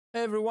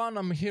Hey everyone,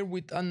 I'm here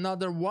with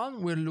another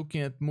one. We're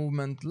looking at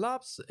movement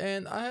labs,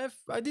 and I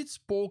did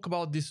spoke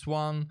about this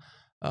one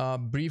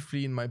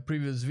briefly in my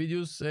previous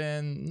videos,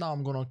 and now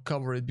I'm gonna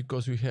cover it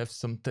because we have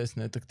some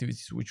testnet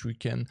activities which we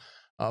can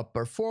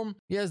perform.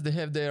 Yes, they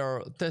have their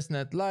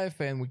testnet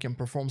live, and we can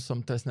perform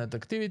some testnet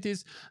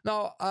activities.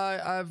 Now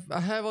I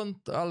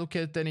haven't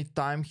allocated any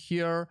time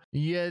here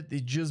yet.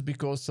 It's just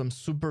because I'm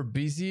super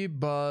busy,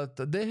 but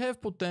they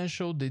have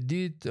potential. They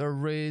did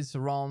raise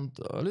around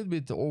a little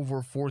bit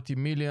over 40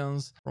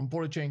 millions from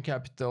Polychain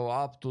Capital,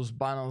 Aptos,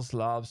 Binance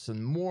Labs,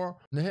 and more.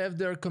 They have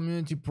their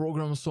community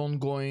programs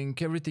ongoing.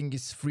 Everything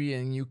is free,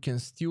 and you can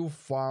still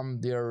farm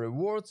their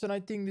rewards. And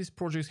I think this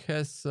project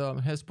has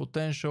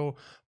potential.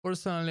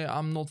 Personally,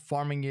 I'm not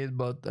farming it,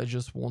 but I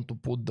just want to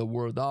put the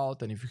word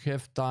out. And if you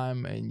have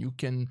time and you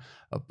can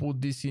put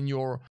this in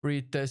your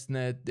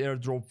pre-testnet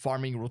airdrop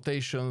farming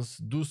rotations,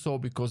 do so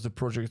because the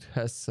project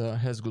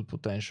has good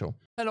potential.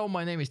 Hello,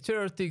 my name is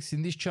Theoretix.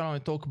 In this channel I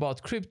talk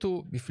about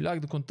crypto. If you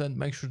like the content,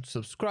 make sure to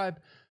subscribe,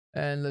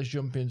 and let's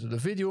jump into the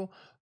video.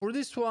 For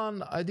this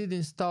one, I did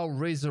install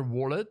Razer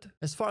wallet.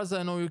 As far as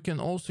I know, you can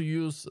also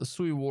use a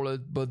Sui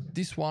wallet, but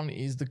this one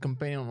is the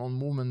companion on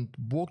Movement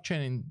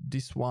blockchain. In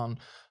this one,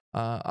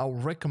 I'll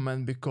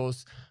recommend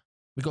because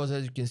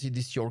as you can see,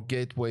 this is your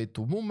gateway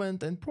to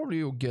Movement, and probably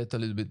you'll get a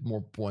little bit more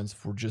points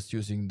for just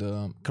using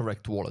the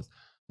correct wallet.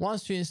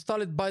 Once you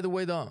install it, by the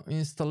way, the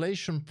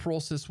installation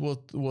process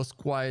was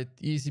quite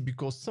easy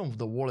because some of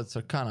the wallets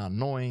are kind of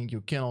annoying.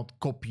 You cannot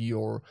copy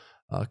your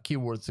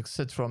keywords,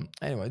 etc.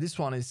 Anyway, this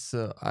one is,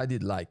 I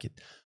did like it.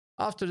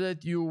 After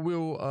that, you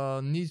will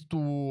need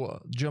to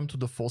jump to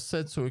the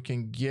faucet so you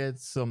can get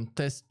some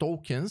test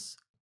tokens.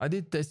 I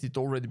did test it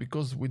already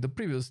because with the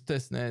previous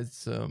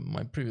testnets,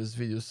 my previous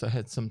videos, I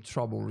had some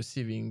trouble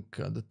receiving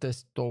the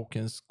test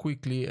tokens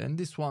quickly, and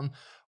this one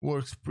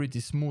works pretty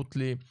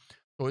smoothly.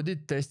 So I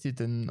did test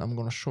it, and I'm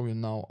gonna show you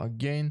now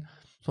again.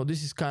 So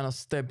this is kind of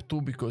step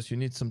 2 because you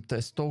need some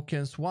test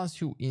tokens.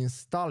 Once you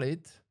install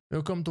it,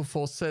 you come to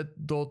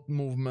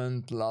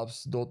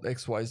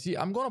faucet.movementlabs.xyz.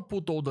 I'm gonna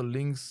put all the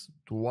links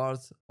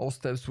towards all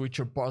steps which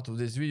are part of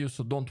this video,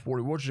 so don't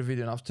worry, watch the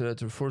video and after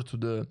that refer to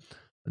the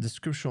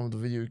description of the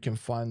video. You can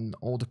find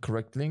all the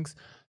correct links.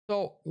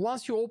 So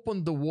once you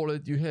open the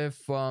wallet, you have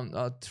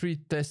 3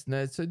 test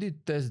nets. I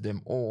did test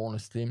them all,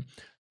 honestly.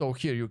 So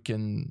here you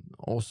can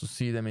also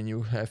see them, and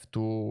you have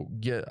to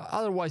get,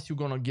 otherwise you're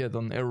gonna get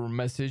an error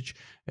message,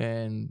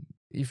 and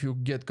if you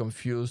get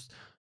confused,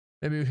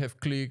 maybe you have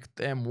clicked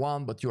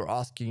M1 but you're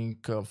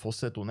asking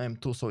faucet on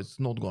M2, so it's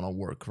not gonna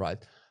work,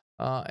 right?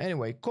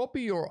 Anyway,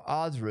 copy your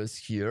address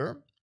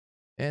here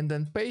and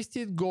then paste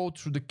it, go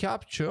through the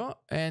captcha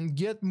and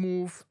get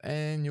move,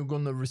 and you're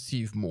gonna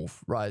receive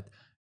move, right?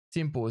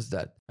 Simple as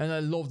that. And I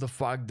love the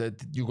fact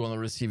that you're gonna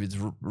receive it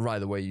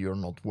right away, you're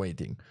not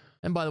waiting.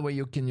 And by the way,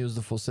 you can use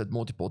the faucet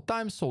multiple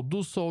times, so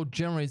do so,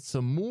 generate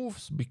some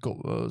moves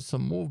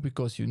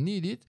because you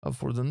need it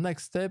for the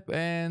next step.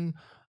 And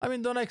I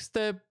mean, the next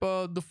step,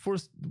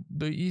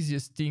 the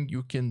easiest thing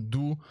you can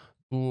do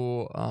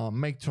to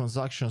make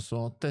transactions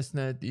on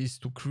testnet is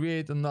to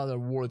create another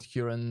wallet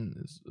here and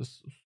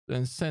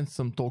send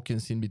some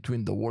tokens in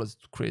between the wallets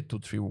to create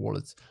 2-3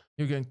 wallets.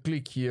 You can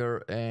click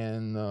here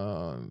and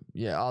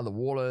add a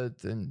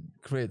wallet and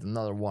create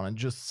another one and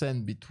just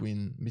send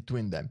between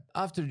them.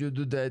 After you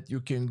do that, you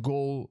can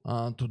go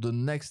to the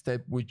next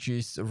step, which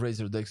is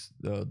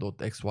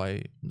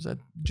razordex.xyz.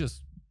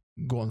 Just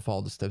go and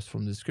follow the steps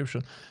from the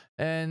description,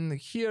 and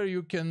here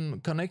you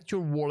can connect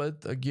your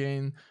wallet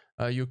again.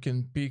 You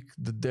can pick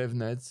the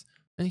devnets.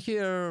 And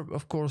here,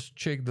 of course,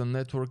 check the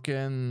network.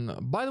 And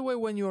by the way,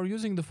 when you are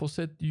using the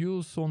faucet,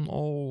 use on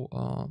all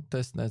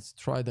testnets,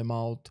 try them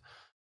out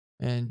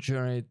and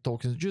generate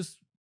tokens.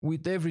 Just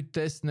with every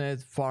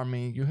testnet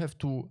farming, you have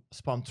to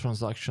spam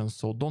transactions.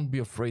 So don't be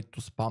afraid to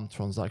spam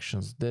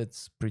transactions.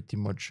 That's pretty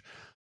much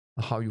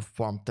how you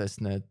farm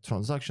testnet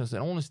transactions.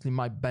 And honestly,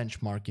 my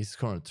benchmark is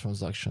 100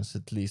 transactions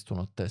at least on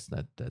a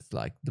testnet. That's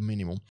like the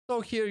minimum.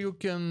 So here you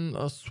can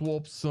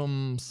swap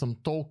some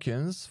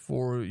tokens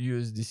for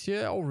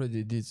USDC. I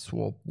already did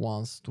swap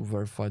once to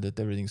verify that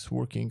everything's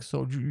working.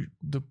 So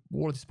the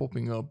wallet is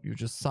popping up, you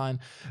just sign.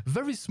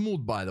 Very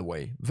smooth, by the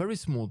way, very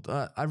smooth.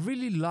 I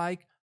really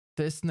like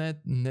testnet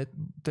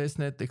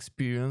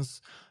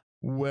experience,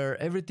 where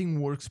everything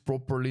works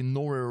properly,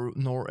 no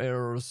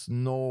errors,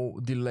 no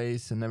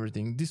delays and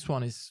everything. This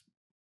one is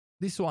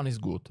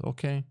good,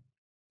 okay?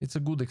 It's a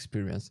good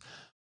experience.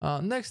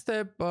 Next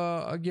step,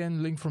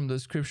 again, link from the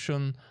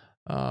description,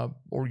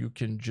 or you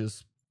can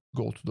just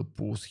go to the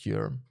pools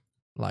here,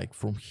 like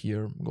from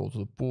here, go to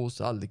the pools,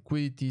 add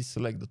liquidity,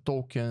 select the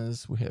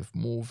tokens. We have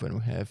move and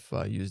we have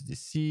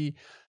USDC,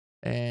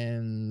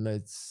 and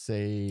let's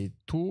say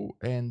 2,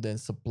 and then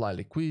supply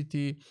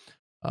liquidity.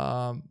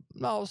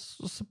 Now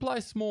supply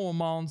small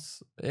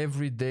amounts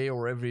every day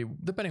or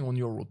depending on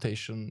your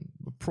rotation.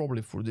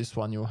 Probably for this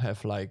one you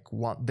have like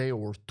 1 day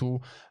or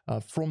 2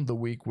 from the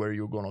week where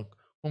you're gonna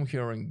come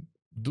here and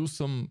do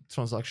some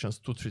transactions,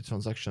 2-3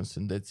 transactions,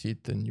 and that's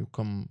it. And you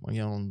come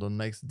again on the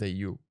next day,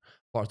 you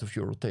part of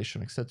your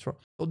rotation, etc.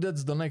 So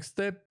that's the next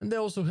step. And they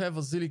also have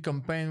a Zilli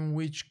campaign,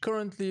 which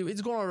currently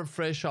it's gonna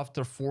refresh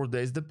after 4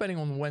 days. Depending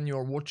on when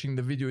you're watching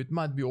the video, it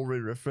might be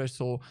already refreshed.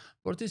 So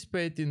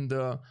participate in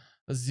the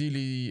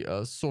Zilli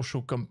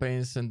social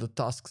campaigns and the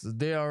tasks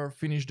there,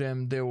 finish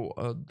them,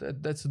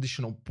 that's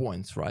additional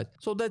points, right?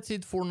 So that's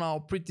it for now.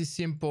 Pretty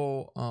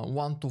simple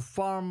one to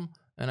farm,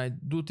 and I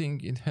do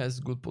think it has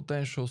good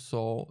potential,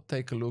 so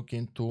take a look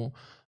into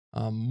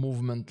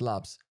Movement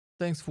Labs.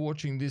 Thanks for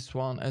watching this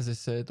one. As I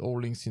said,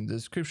 all links in the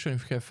description.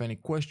 If you have any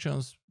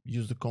questions,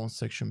 use the comment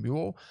section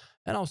below,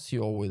 and I'll see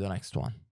you all with the next one.